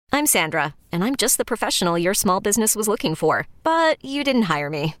I'm Sandra, and I'm just the professional your small business was looking for. But you didn't hire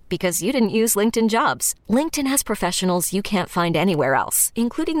me because you didn't use LinkedIn Jobs. LinkedIn has professionals you can't find anywhere else,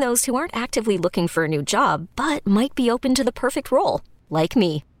 including those who aren't actively looking for a new job, but might be open to the perfect role, like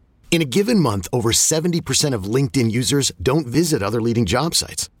me. In a given month, over 70% of LinkedIn users don't visit other leading job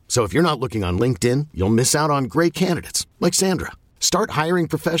sites. So if you're not looking on LinkedIn, you'll miss out on great candidates like Sandra. Start hiring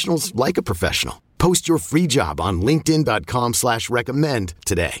professionals like a professional. Post your free job on linkedin.com/recommend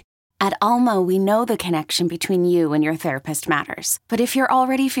today. At Alma, we know the connection between you and your therapist matters. But if you're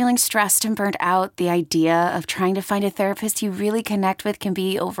already feeling stressed and burnt out, the idea of trying to find a therapist you really connect with can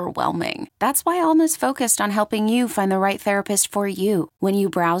be overwhelming. That's why Alma's focused on helping you find the right therapist for you. When you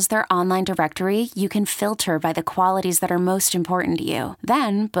browse their online directory, you can filter by the qualities that are most important to you.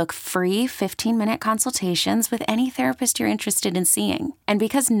 Then book free 15-minute consultations with any therapist you're interested in seeing. And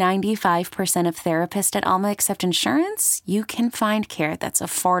because 95% of therapists at Alma accept insurance, you can find care that's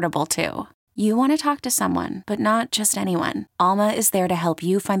affordable too. You want to talk to someone, but not just anyone. Alma is there to help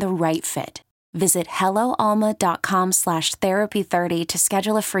you find the right fit. Visit helloalma.com/therapy30 to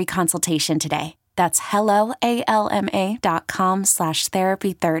schedule a free consultation today. That's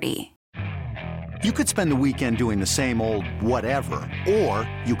helloalma.com/therapy30. You could spend the weekend doing the same old whatever, or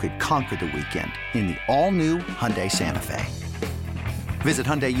you could conquer the weekend in the all-new Hyundai Santa Fe. Visit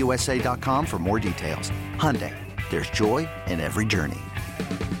HyundaiUSA.com for more details. Hyundai, there's joy in every journey.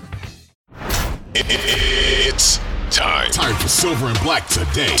 It's time. Time for Silver and Black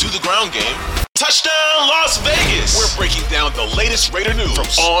today. To the ground game. Touchdown Las Vegas. We're breaking down the latest Raider news from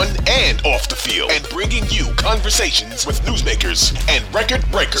on and off the field and bringing you conversations with newsmakers and record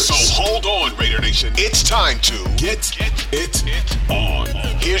breakers. So hold on, Raider Nation. It's time to get it on.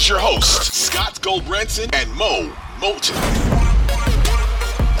 Here's your hosts, Scott Goldbranson and Mo Moulton.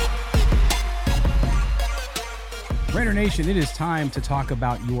 Raider Nation, it is time to talk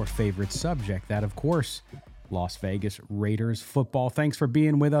about your favorite subject. That, of course, Las Vegas Raiders football. Thanks for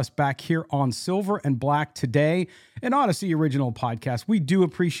being with us back here on Silver and Black today, an Odyssey original podcast. We do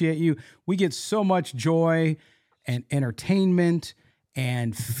appreciate you. We get so much joy and entertainment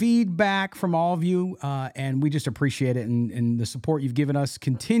and feedback from all of you, and we just appreciate it. And the support you've given us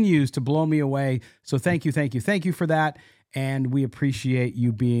continues to blow me away. So thank you for that. And we appreciate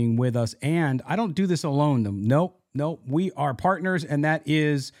you being with us. And I don't do this alone. Nope, we are partners, and that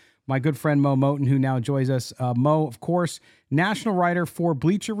is my good friend Mo Moten, who now joins us. Mo, of course, national writer for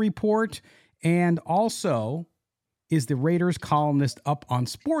Bleacher Report, and also is the Raiders columnist up on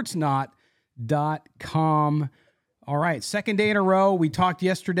sportsnot.com. All right, second day in a row. We talked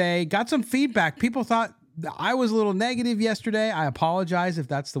yesterday, got some feedback. People thought I was a little negative yesterday. I apologize if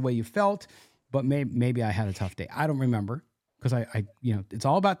that's the way you felt, but maybe I had a tough day. I don't remember, because I it's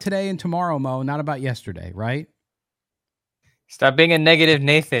all about today and tomorrow, Mo, not about yesterday, right? Stop being a negative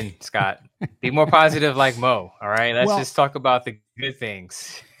Nathan, Scott. Be more positive like Mo, all right? Let's just talk about the good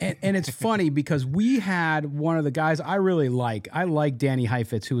things. And it's funny because we had one of the guys I really like. I like Danny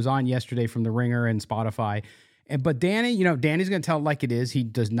Heifetz, who was on yesterday from The Ringer and Spotify. But Danny, Danny's going to tell it like it is. He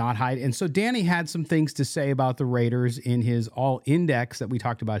does not hide. And so Danny had some things to say about the Raiders in his All Index that we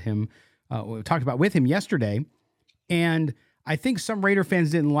talked about with him yesterday. And I think some Raider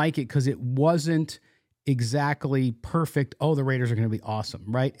fans didn't like it because it wasn't exactly perfect. Oh, the Raiders are going to be awesome,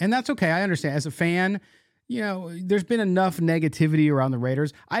 right? And that's okay. I understand. As a fan, there's been enough negativity around the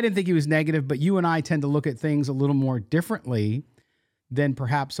Raiders. I didn't think he was negative, but you and I tend to look at things a little more differently than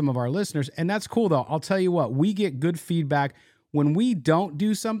perhaps some of our listeners. And that's cool, though. I'll tell you what, we get good feedback when we don't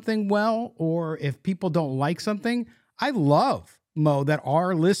do something well, or if people don't like something. I love, Mo, that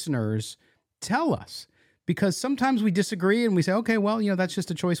our listeners tell us. Because sometimes we disagree and we say, okay, well, that's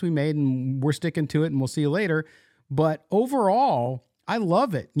just a choice we made and we're sticking to it and we'll see you later. But overall, I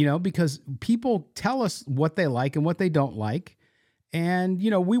love it, because people tell us what they like and what they don't like. And,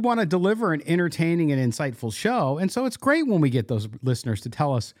 we want to deliver an entertaining and insightful show. And so it's great when we get those listeners to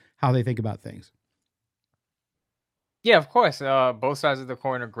tell us how they think about things. Yeah, of course. Both sides of the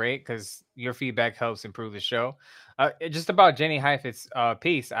coin are great because your feedback helps improve the show. Just about Jenny Heifetz's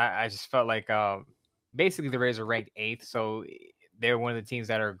piece, I just felt like basically the Raiders are ranked 8th, so they're one of the teams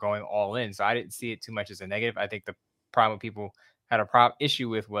that are going all in. So I didn't see it too much as a negative. I think the problem people had a issue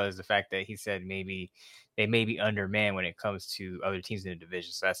with was the fact that he said maybe they may be undermanned when it comes to other teams in the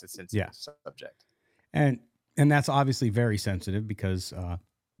division. So that's a sensitive subject. And that's obviously very sensitive because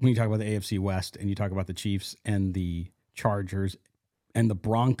when you talk about the AFC West and you talk about the Chiefs and the Chargers and the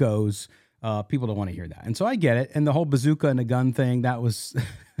Broncos, people don't want to hear that. And so I get it. And the whole bazooka and the gun thing, that was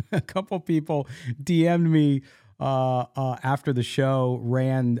a couple people DM'd me after the show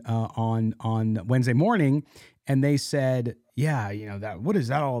ran on Wednesday morning. And they said, yeah, what is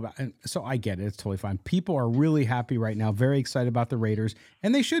that all about? And so I get it. It's totally fine. People are really happy right now, very excited about the Raiders,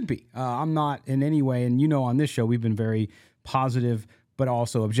 and they should be. I'm not in any way, and on this show, we've been very positive, but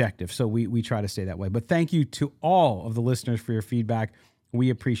also objective. So we try to stay that way. But thank you to all of the listeners for your feedback. We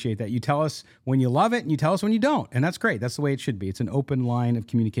appreciate that. You tell us when you love it and you tell us when you don't. And that's great. That's the way it should be. It's an open line of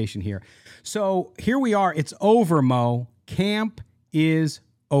communication here. So here we are. It's over, Mo. Camp is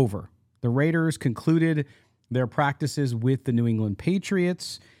over. The Raiders concluded their practices with the New England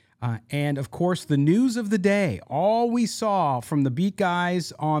Patriots. And of course, the news of the day, all we saw from the beat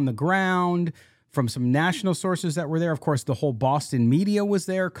guys on the ground, from some national sources that were there. Of course, the whole Boston media was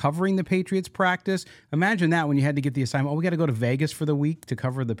there covering the Patriots practice. Imagine that when you had to get the assignment. Oh, we got to go to Vegas for the week to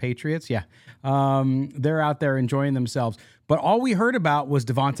cover the Patriots. Yeah. They're out there enjoying themselves. But all we heard about was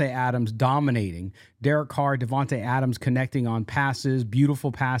Davante Adams dominating. Derek Carr, Davante Adams connecting on passes,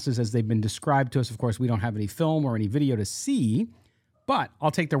 beautiful passes as they've been described to us. Of course, we don't have any film or any video to see, but I'll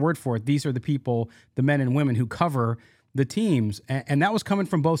take their word for it. These are the people, the men and women who cover the teams, and that was coming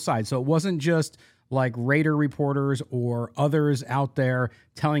from both sides. So it wasn't just like Raider reporters or others out there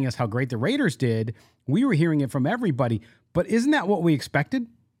telling us how great the Raiders did. We were hearing it from everybody. But isn't that what we expected?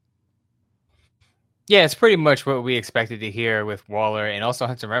 Yeah, it's pretty much what we expected to hear with Waller, and also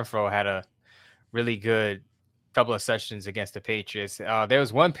Hunter Renfrow had a really good couple of sessions against the Patriots. There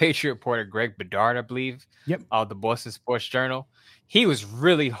was one Patriot reporter, Greg Bedard, I believe, of the Boston Sports Journal. He was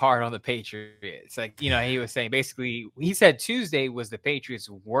really hard on the Patriots. Like, he was saying basically, he said Tuesday was the Patriots'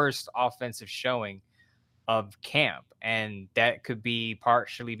 worst offensive showing of camp. And that could be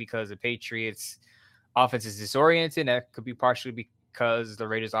partially because the Patriots' offense is disoriented. That could be partially because the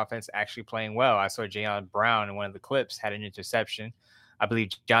Raiders' offense actually playing well. I saw Jayon Brown in one of the clips had an interception. I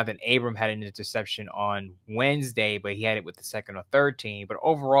believe Jonathan Abram had an interception on Wednesday, but he had it with the second or third team. But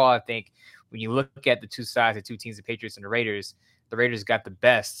overall, I think when you look at the two sides, the two teams, the Patriots and the Raiders got the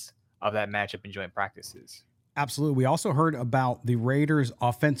best of that matchup in joint practices. Absolutely. We also heard about the Raiders'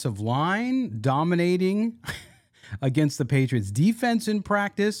 offensive line dominating against the Patriots' defense in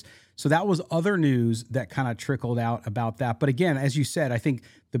practice. So that was other news that kind of trickled out about that. But again, as you said, I think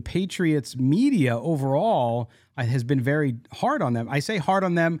the Patriots media overall has been very hard on them. I say hard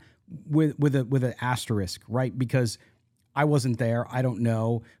on them with an asterisk, right? Because I wasn't there. I don't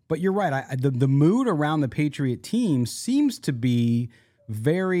know. But you're right. The mood around the Patriot team seems to be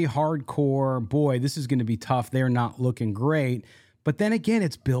very hardcore. Boy, this is going to be tough. They're not looking great. But then again,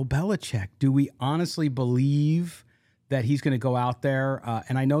 it's Bill Belichick. Do we honestly believe that he's going to go out there?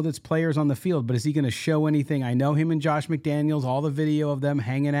 And I know that's players on the field, but is he going to show anything? I know him and Josh McDaniels, all the video of them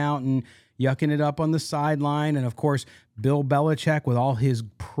hanging out and yucking it up on the sideline. And of course, Bill Belichick with all his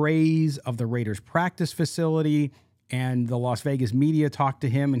praise of the Raiders practice facility, and the Las Vegas media talked to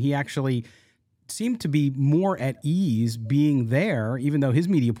him, and he actually seemed to be more at ease being there, even though his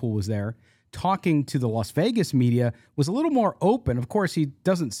media pool was there. Talking to the Las Vegas media was a little more open. Of course, he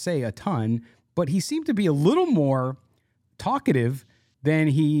doesn't say a ton, but he seemed to be a little more talkative than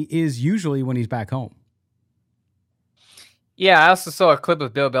he is usually when he's back home. Yeah, I also saw a clip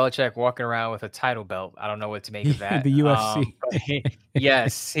of Bill Belichick walking around with a title belt. I don't know what to make of that. The UFC.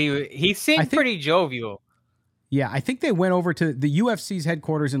 Yes, he seemed pretty jovial. Yeah, I think they went over to the UFC's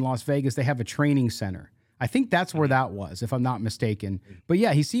headquarters in Las Vegas. They have a training center. I think that's where that was, if I'm not mistaken. But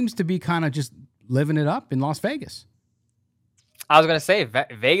yeah, he seems to be kind of just living it up in Las Vegas. I was going to say,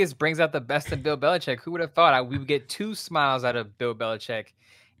 Vegas brings out the best in Bill Belichick. Who would have thought we would get 2 smiles out of Bill Belichick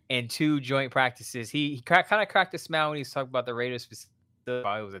in 2 joint practices? He kind of cracked a smile when he was talking about the Raiders facility.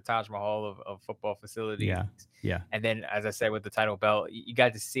 It was a Taj Mahal of football facilities. Yeah. And then, as I said, with the title belt, you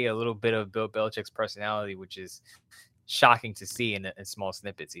got to see a little bit of Bill Belichick's personality, which is shocking to see in small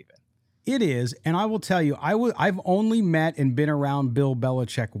snippets even. It is, and I will tell you, I've only met and been around Bill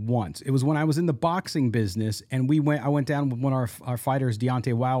Belichick once. It was when I was in the boxing business, and I went down with one of our fighters,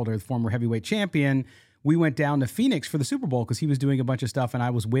 Deontay Wilder, the former heavyweight champion. We went down to Phoenix for the Super Bowl because he was doing a bunch of stuff, and I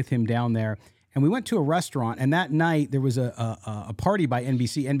was with him down there. And we went to a restaurant, and that night there was a party by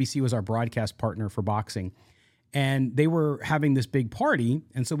NBC. NBC was our broadcast partner for boxing. And they were having this big party,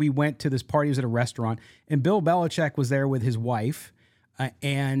 and so we went to this party. It was at a restaurant, and Bill Belichick was there with his wife.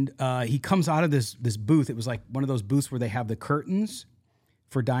 And he comes out of this booth. It was like one of those booths where they have the curtains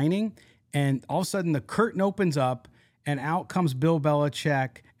for dining. And all of a sudden, the curtain opens up, and out comes Bill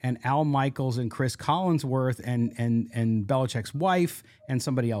Belichick and Al Michaels and Chris Collinsworth and Belichick's wife and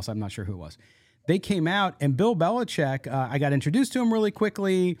somebody else. I'm not sure who it was. They came out, and Bill Belichick, I got introduced to him really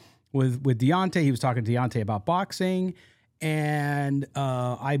quickly with Deontay. He was talking to Deontay about boxing. And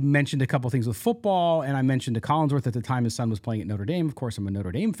I mentioned a couple things with football, and I mentioned to Collinsworth at the time his son was playing at Notre Dame. Of course, I'm a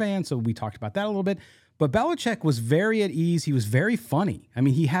Notre Dame fan, so we talked about that a little bit. But Belichick was very at ease. He was very funny. I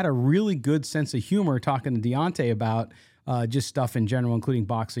mean, he had a really good sense of humor talking to Deontay about just stuff in general, including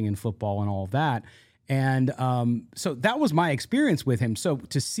boxing and football and all of that. And so that was my experience with him. So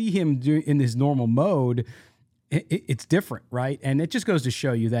to see him in his normal mode, it's different, right? And it just goes to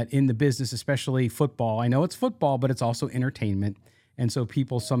show you that in the business, especially football, I know it's football, but it's also entertainment. And so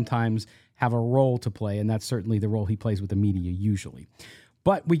people sometimes have a role to play, and that's certainly the role he plays with the media usually.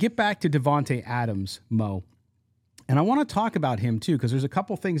 But we get back to Davante Adams, Mo. And I want to talk about him too, because there's a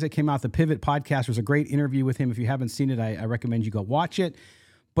couple things that came out. The Pivot podcast, there's a great interview with him. If you haven't seen it, I recommend you go watch it.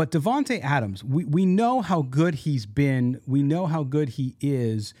 But Davante Adams, we know how good he's been. We know how good he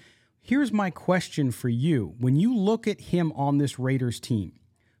is. Here's my question for you. When you look at him on this Raiders team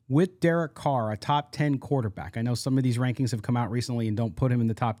with Derek Carr, a top 10 quarterback, I know some of these rankings have come out recently and don't put him in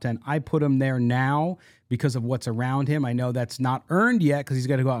the top 10. I put him there now because of what's around him. I know that's not earned yet because he's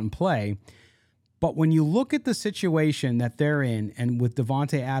got to go out and play. But when you look at the situation that they're in and with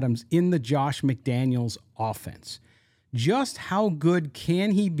Davante Adams in the Josh McDaniels offense, just how good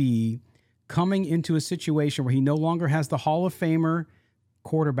can he be coming into a situation where he no longer has the Hall of Famer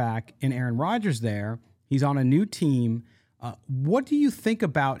quarterback in Aaron Rodgers there? He's on a new team. What do you think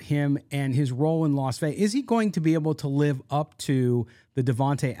about him and his role in Las Vegas? Is he going to be able to live up to the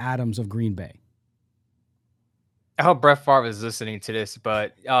Davante Adams of Green Bay? I hope Brett Favre is listening to this,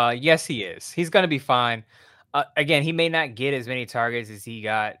 but yes, he is. He's going to be fine. Again, he may not get as many targets as he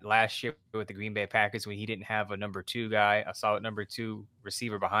got last year with the Green Bay Packers when he didn't have a number 2 guy, a solid number 2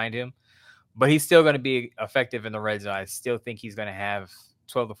 receiver behind him. But he's still going to be effective in the red zone. I still think he's going to have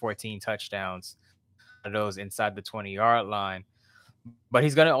 12 to 14 touchdowns of those inside the 20-yard line. But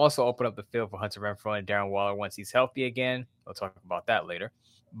he's going to also open up the field for Hunter Renfrow and Darren Waller once he's healthy again. We'll talk about that later.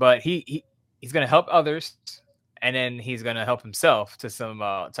 But he's going to help others, and then he's going to help himself to some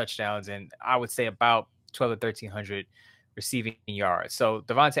touchdowns, and I would say about 12 to 1,300 receiving yards. So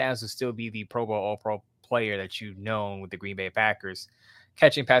Davante Adams will still be the Pro Bowl All-Pro player that you've known with the Green Bay Packers,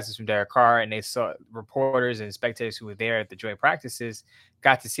 catching passes from Derek Carr, and they saw reporters and spectators who were there at the joint practices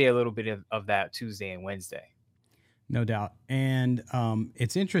got to see a little bit of that Tuesday and Wednesday. No doubt. And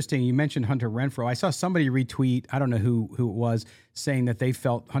it's interesting. You mentioned Hunter Renfrow. I saw somebody retweet, I don't know who it was, saying that they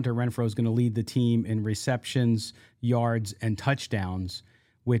felt Hunter Renfrow is going to lead the team in receptions, yards, and touchdowns,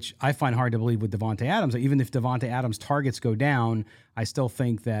 which I find hard to believe with Davante Adams. Even if Davante Adams' targets go down, I still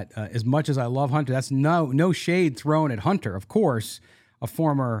think that as much as I love Hunter, that's no shade thrown at Hunter. Of course, a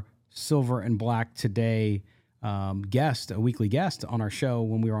former Silver and Black Today guest, a weekly guest on our show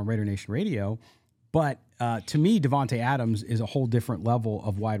when we were on Raider Nation Radio. But to me, Davante Adams is a whole different level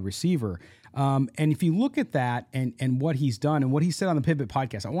of wide receiver. And if you look at that and what he's done and what he said on the Pivot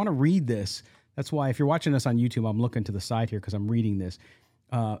podcast, I want to read this. That's why if you're watching us on YouTube, I'm looking to the side here because I'm reading this.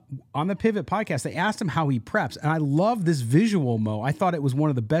 On the Pivot podcast, they asked him how he preps. And I love this visual, Mo. I thought it was one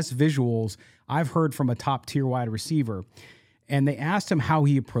of the best visuals I've heard from a top-tier wide receiver. And they asked him how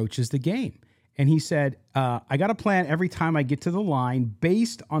he approaches the game. And he said, I got a plan every time I get to the line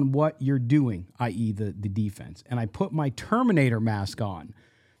based on what you're doing, i.e. the defense. And I put my Terminator mask on.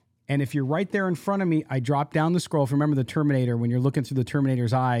 And if you're right there in front of me, I drop down the scroll. If you remember the Terminator, when you're looking through the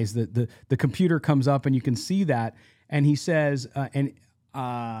Terminator's eyes, the computer comes up and you can see that. And he says,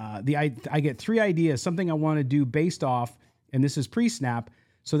 I get 3 ideas, something I want to do based off, and this is pre-snap.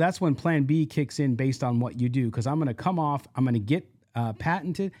 So that's when plan B kicks in based on what you do. Because I'm going to come off, I'm going to get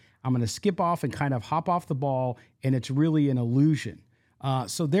patented, I'm going to skip off and kind of hop off the ball, and it's really an illusion.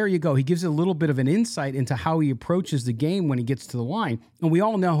 So there you go. He gives a little bit of an insight into how he approaches the game when he gets to the line. And we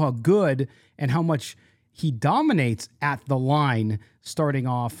all know how good and how much he dominates at the line starting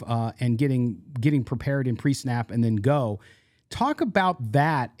off and getting prepared in pre-snap and then go. Talk about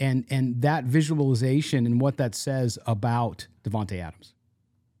that and that visualization and what that says about Davante Adams.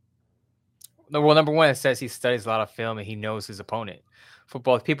 Well, number one, it says he studies a lot of film and he knows his opponent.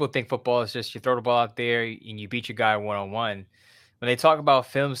 Football, people think football is just you throw the ball out there and you beat your guy one-on-one. When they talk about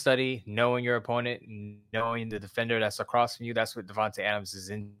film study, knowing your opponent, knowing the defender that's across from you, that's what Davante Adams is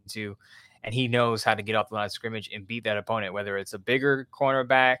into. And he knows how to get off the line of scrimmage and beat that opponent, whether it's a bigger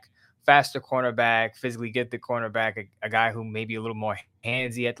cornerback, faster cornerback, physically get the cornerback, a guy who may be a little more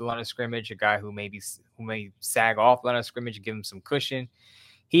handsy at the line of scrimmage, a guy who may sag off the line of scrimmage and give him some cushion.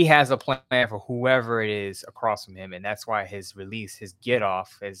 He has a plan for whoever it is across from him, and that's why his release, his get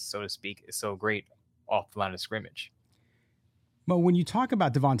off, as so to speak, is so great off the line of scrimmage. But when you talk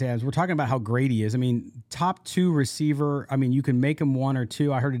about Davante Adams, we're talking about how great he is. I mean, top 2 receiver. I mean, you can make him 1 or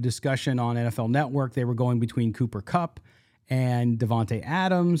 2. I heard a discussion on NFL Network. They were going between Cooper Kupp and Davante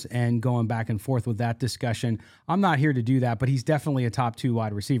Adams and going back and forth with that discussion. I'm not here to do that, but he's definitely a top 2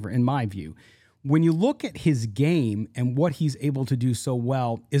 wide receiver in my view. When you look at his game and what he's able to do so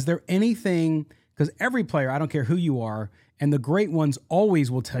well, is there anything, because every player, I don't care who you are, and the great ones always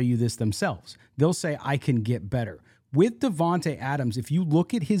will tell you this themselves. They'll say, I can get better. With Davante Adams, if you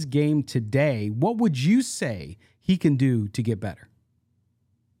look at his game today, what would you say he can do to get better?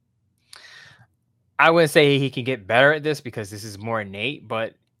 I wouldn't say he can get better at this because this is more innate,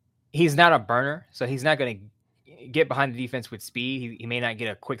 but he's not a burner. So he's not going to get behind the defense with speed. He may not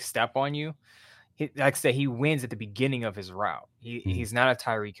get a quick step on you. Like I said, he wins at the beginning of his route. He's not a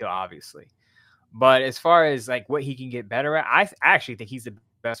Tyreek Hill, obviously. But as far as like what he can get better at, I actually think he's the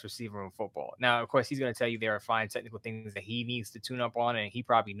best receiver in football. Now, of course, he's going to tell you there are fine technical things that he needs to tune up on, and he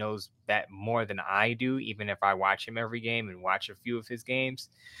probably knows that more than I do, even if I watch him every game and watch a few of his games.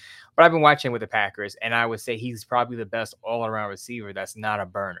 But I've been watching with the Packers, and I would say he's probably the best all-around receiver that's not a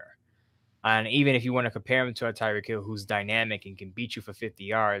burner. And even if you want to compare him to a Tyreek Hill who's dynamic and can beat you for 50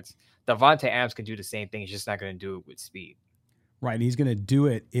 yards, Davante Adams can do the same thing. He's just not going to do it with speed. Right. He's going to do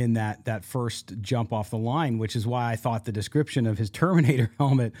it in that first jump off the line, which is why I thought the description of his Terminator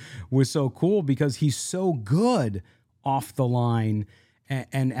helmet was so cool, because he's so good off the line.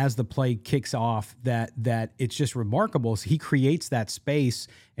 And as the play kicks off, that it's just remarkable. So he creates that space,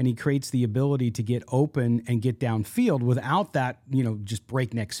 and he creates the ability to get open and get downfield without that, just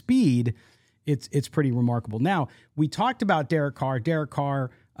breakneck speed. It's pretty remarkable. Now, we talked about Derek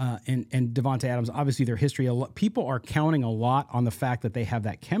Carr. And Davante Adams, obviously their history, people are counting a lot on the fact that they have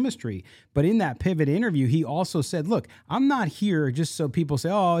that chemistry. But in that pivot interview, he also said, look, I'm not here just so people say,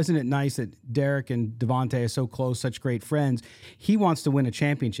 oh, isn't it nice that Derek and Davante are so close, such great friends. He wants to win a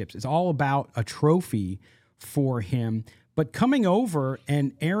championship. It's all about a trophy for him. But coming over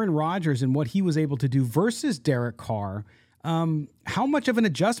and Aaron Rodgers and what he was able to do versus Derek Carr, how much of an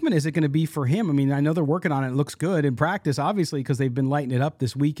adjustment is it going to be for him? I mean, I know they're working on it. It looks good in practice, obviously, because they've been lighting it up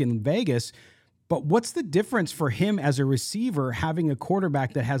this week in Vegas. But what's the difference for him as a receiver having a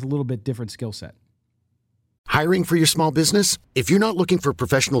quarterback that has a little bit different skill set? Hiring for your small business? If you're not looking for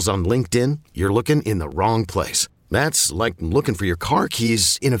professionals on LinkedIn, you're looking in the wrong place. That's like looking for your car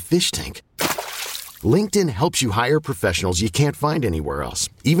keys in a fish tank. LinkedIn helps you hire professionals you can't find anywhere else,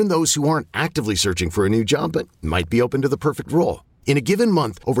 even those who aren't actively searching for a new job but might be open to the perfect role. In a given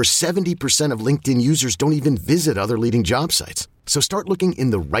month, over 70% of LinkedIn users don't even visit other leading job sites. So start looking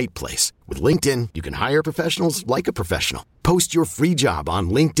in the right place. With LinkedIn, you can hire professionals like a professional. Post your free job on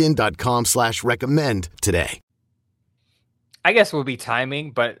linkedin.com/recommend today. I guess it will be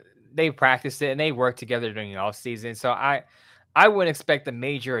timing, but they practiced it and they worked together during the offseason. So I wouldn't expect a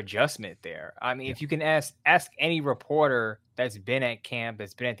major adjustment there. I mean, if you can ask any reporter that's been at camp,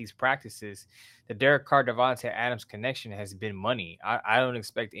 that's been at these practices, the Derek Carr, Davante Adams connection has been money. I don't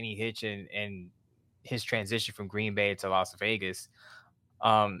expect any hitch in his transition from Green Bay to Las Vegas.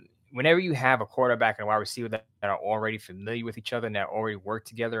 Whenever you have a quarterback and a wide receiver that are already familiar with each other and that already work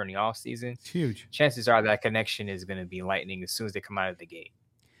together in the offseason, it's huge. Chances are that connection is going to be lightning as soon as they come out of the gate.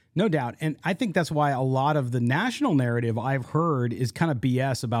 No doubt. And I think that's why a lot of the national narrative I've heard is kind of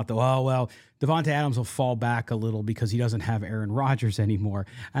BS about Davante Adams will fall back a little because he doesn't have Aaron Rodgers anymore.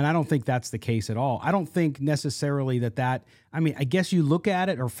 And I don't think that's the case at all. I don't think necessarily I mean, I guess you look at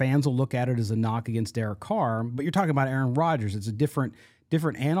it, or fans will look at it as a knock against Derek Carr, but you're talking about Aaron Rodgers. It's a different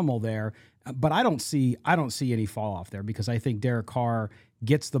animal there. But I don't see any fall off there, because I think Derek Carr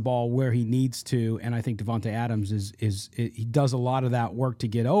gets the ball where he needs to, and I think Davante Adams he does a lot of that work to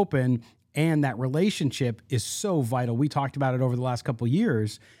get open, and that relationship is so vital. We talked about it over the last couple of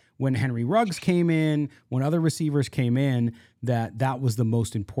years when Henry Ruggs came in, when other receivers came in, that was the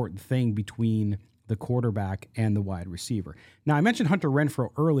most important thing between the quarterback and the wide receiver. Now, I mentioned Hunter Renfrow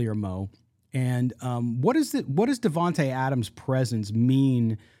earlier, Mo, and what does Davante Adams' presence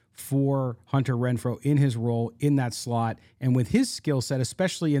mean for Hunter Renfrow in his role in that slot, and with his skill set,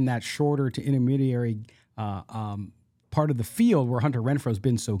 especially in that shorter to intermediary part of the field where Hunter Renfrow's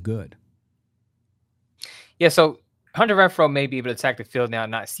been so good? Yeah, so Hunter Renfrow may be able to attack the field now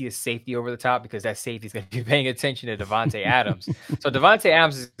and not see a safety over the top, because that safety is going to be paying attention to Davante Adams. So Davante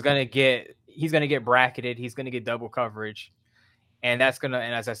Adams is going to get bracketed. He's going to get double coverage. And as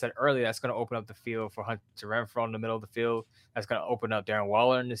I said earlier, that's going to open up the field for Hunter Renfrow in the middle of the field. That's going to open up Darren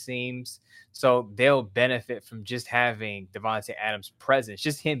Waller in the seams. So they'll benefit from just having Davante Adams' presence,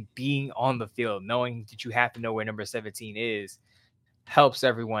 just him being on the field, knowing that you have to know where number 17 is, helps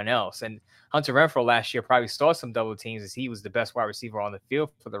everyone else. And Hunter Renfrow last year probably saw some double teams, as he was the best wide receiver on the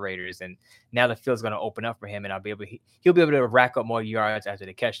field for the Raiders. And now the field's going to open up for him, and he'll be able to rack up more yards after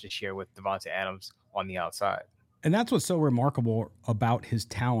the catch this year with Davante Adams on the outside. And that's what's so remarkable about his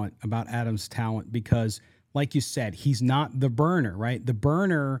talent, about Adams' talent, because like you said, he's not the burner, right? The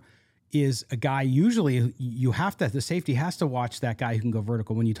burner is a guy, usually you have to, the safety has to watch that guy who can go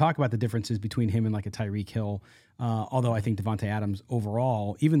vertical. When you talk about the differences between him and like a Tyreek Hill, although I think Devontae Adams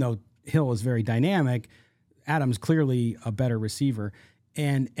overall, even though Hill is very dynamic, Adams clearly a better receiver.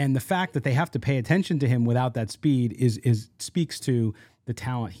 And the fact that they have to pay attention to him without that speed is speaks to the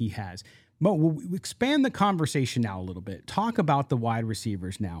talent he has. Mo, we'll expand the conversation now a little bit. Talk about the wide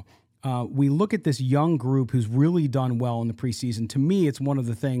receivers now. We look at this young group who's really done well in the preseason. To me, it's one of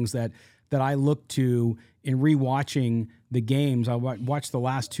the things that I look to in rewatching the games. I watched the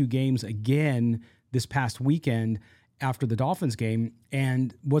last 2 games again this past weekend after the Dolphins game.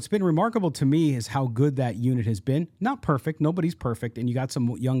 And what's been remarkable to me is how good that unit has been. Not perfect. Nobody's perfect. And you got some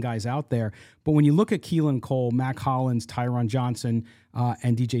young guys out there. But when you look at Keelan Cole, Mac Hollins, Tyron Johnson,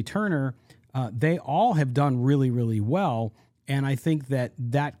 and DJ Turner, they all have done really, really well. And I think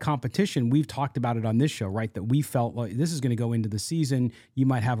that competition, we've talked about it on this show, right? That we felt like this is going to go into the season. You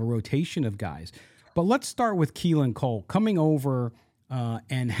might have a rotation of guys. But let's start with Keelan Cole coming over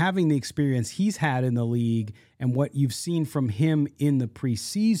and having the experience he's had in the league and what you've seen from him in the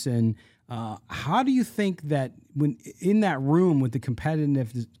preseason. How do you think that when in that room with the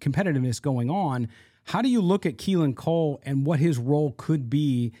competitiveness going on, how do you look at Keelan Cole and what his role could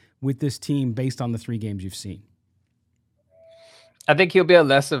be with this team based on the 3 games you've seen? I think he'll be a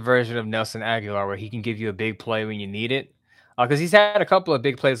lesser version of Nelson Aguilar, where he can give you a big play when you need it. Because he's had a couple of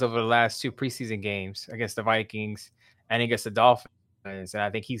big plays over the last 2 preseason games against the Vikings and against the Dolphins. And I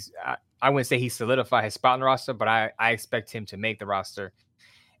think I wouldn't say he solidified his spot in the roster, but I expect him to make the roster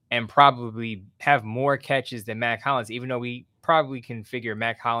and probably have more catches than Mac Hollins, even though we probably can figure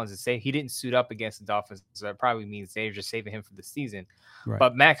Mac Hollins is safe. He didn't suit up against the Dolphins, so that probably means they're just saving him for the season. Right.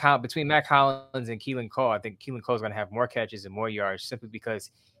 But between Mac Hollins and Keelan Cole, I think Keelan Cole is going to have more catches and more yards simply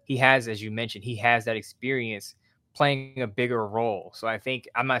because he has, as you mentioned, he has that experience playing a bigger role. So I think,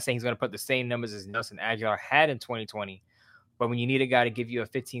 I'm not saying he's going to put the same numbers as Nelson Aguilar had in 2020, but when you need a guy to give you a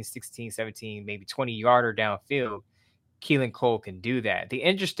 15, 16, 17, maybe 20 yarder downfield, Keelan Cole can do that. The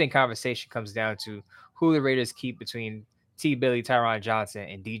interesting conversation comes down to who the Raiders keep between T. Billy, Tyron Johnson,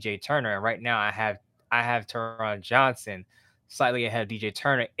 and DJ Turner. And right now I have Tyron Johnson slightly ahead of DJ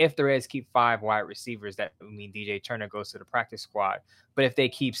Turner. If the Raiders keep 5 wide receivers, that would mean DJ Turner goes to the practice squad. But if they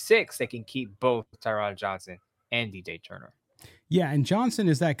keep 6, they can keep both Tyron Johnson and DJ Turner. Yeah, and Johnson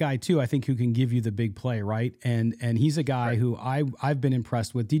is that guy too, I think, who can give you the big play, right? And he's a guy who I've been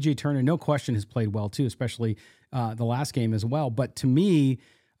impressed with. DJ Turner, no question, has played well too, especially the last game as well. But to me,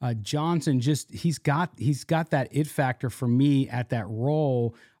 Johnson he's got that it factor for me at that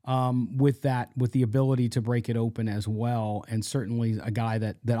role, with the ability to break it open as well, and certainly a guy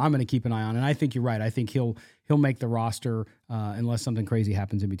that I'm going to keep an eye on. And I think you're right. I think he'll make the roster unless something crazy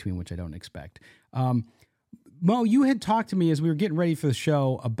happens in between, which I don't expect. Mo, you had talked to me as we were getting ready for the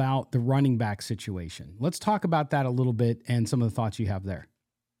show about the running back situation. Let's talk about that a little bit and some of the thoughts you have there.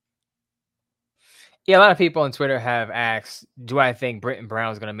 Yeah, a lot of people on Twitter have asked, do I think Britton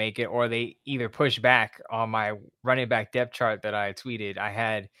Brown is going to make it, or they either push back on my running back depth chart that I tweeted. I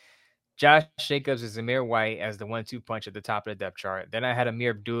had Josh Jacobs and Zamir White as the 1-2 punch at the top of the depth chart. Then I had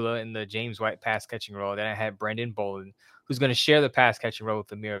Amir Abdullah in the James White pass catching role. Then I had Brandon Bolden, who's going to share the pass catching role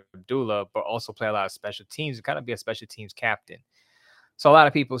with Amir Abdullah, but also play a lot of special teams and kind of be a special teams captain. So a lot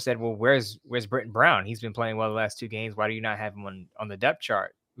of people said, well, where's Britton Brown? He's been playing well the last 2 games. Why do you not have him on the depth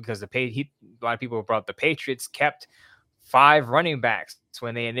chart? Because a lot of people brought up the Patriots kept 5 running backs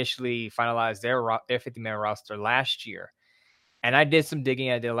when they initially finalized their 50-man roster last year. And I did some digging.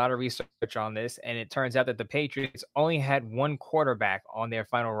 I did a lot of research on this, and it turns out that the Patriots only had 1 quarterback on their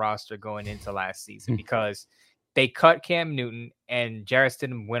final roster going into last season because they cut Cam Newton and Jarrett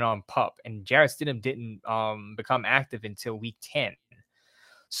Stidham went on PUP, and Jarrett Stidham didn't become active until week 10.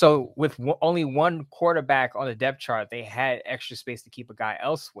 So with only 1 quarterback on the depth chart, they had extra space to keep a guy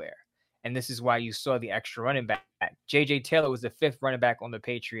elsewhere. And this is why you saw the extra running back. J.J. Taylor was the 5th running back on the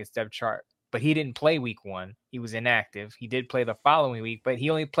Patriots depth chart, but he didn't play week 1. He was inactive. He did play the following week, but he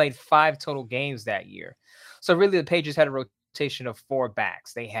only played 5 total games that year. So really the Patriots had a rotation of 4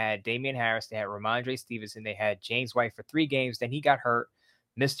 backs. They had Damian Harris, they had Ramondre Stevenson, they had James White for 3 games. Then he got hurt,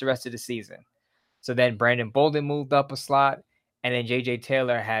 missed the rest of the season. So then Brandon Bolden moved up a slot. And then J.J.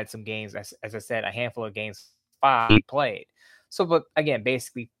 Taylor had some games, as I said, a handful of games, 5 he played. So, but again,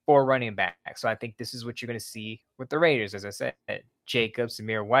 basically 4 running backs. So I think this is what you're going to see with the Raiders, as I said. Jacobs,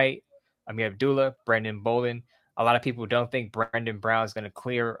 Amir White, Amir Abdullah, Brandon Bolden. A lot of people don't think Brandon Brown is going to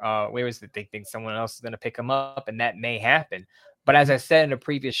clear waivers. That they think someone else is going to pick him up, and that may happen. But as I said in the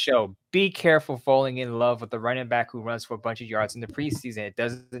previous show, be careful falling in love with the running back who runs for a bunch of yards in the preseason. It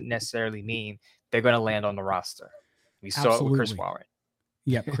doesn't necessarily mean they're going to land on the roster. We saw it with Chris Warren.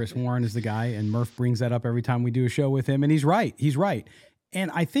 Yep, Chris Warren is the guy, and Murph brings that up every time we do a show with him, and he's right. He's right.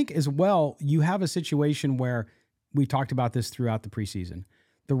 And I think as well, you have a situation where we talked about this throughout the preseason.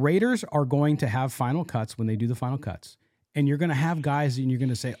 The Raiders are going to have final cuts when they do the final cuts, and you're going to have guys and you're going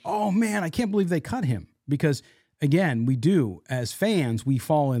to say, oh man, I can't believe they cut him. Because again, we do, as fans, we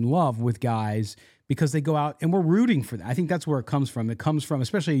fall in love with guys because they go out and we're rooting for them. I think that's where it comes from. It comes from,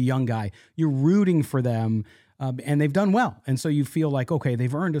 especially a young guy, you're rooting for them. And they've done well. And so you feel like, okay,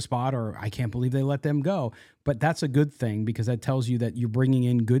 they've earned a spot, or I can't believe they let them go. But that's a good thing because that tells you that you're bringing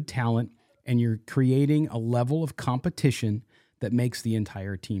in good talent and you're creating a level of competition that makes the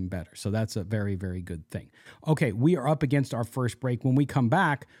entire team better. So that's a very, very good thing. Okay, we are up against our first break. When we come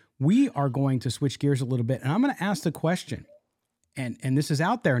back, we are going to switch gears a little bit. And I'm going to ask the question, and this is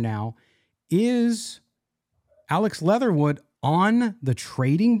out there now, is Alex Leatherwood on the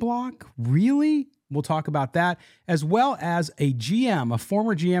trading block? Really? We'll talk about that, as well as a GM, a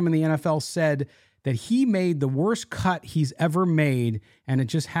former GM in the NFL, said that he made the worst cut he's ever made, and it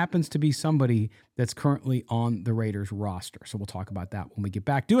just happens to be somebody that's currently on the Raiders roster. So we'll talk about that when we get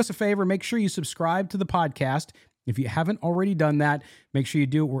back. Do us a favor, make sure you subscribe to the podcast. If you haven't already done that, make sure you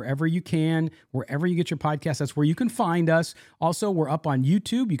do it wherever you can, wherever you get your podcast. That's where you can find us. Also, we're up on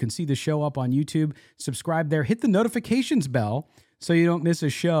YouTube. You can see the show up on YouTube. Subscribe there. Hit the notifications bell so you don't miss a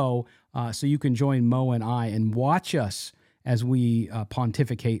show, so you can join Mo and I and watch us as we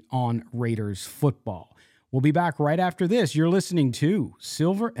pontificate on Raiders football. We'll be back right after this. You're listening to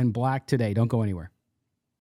Silver and Black Today. Don't go anywhere.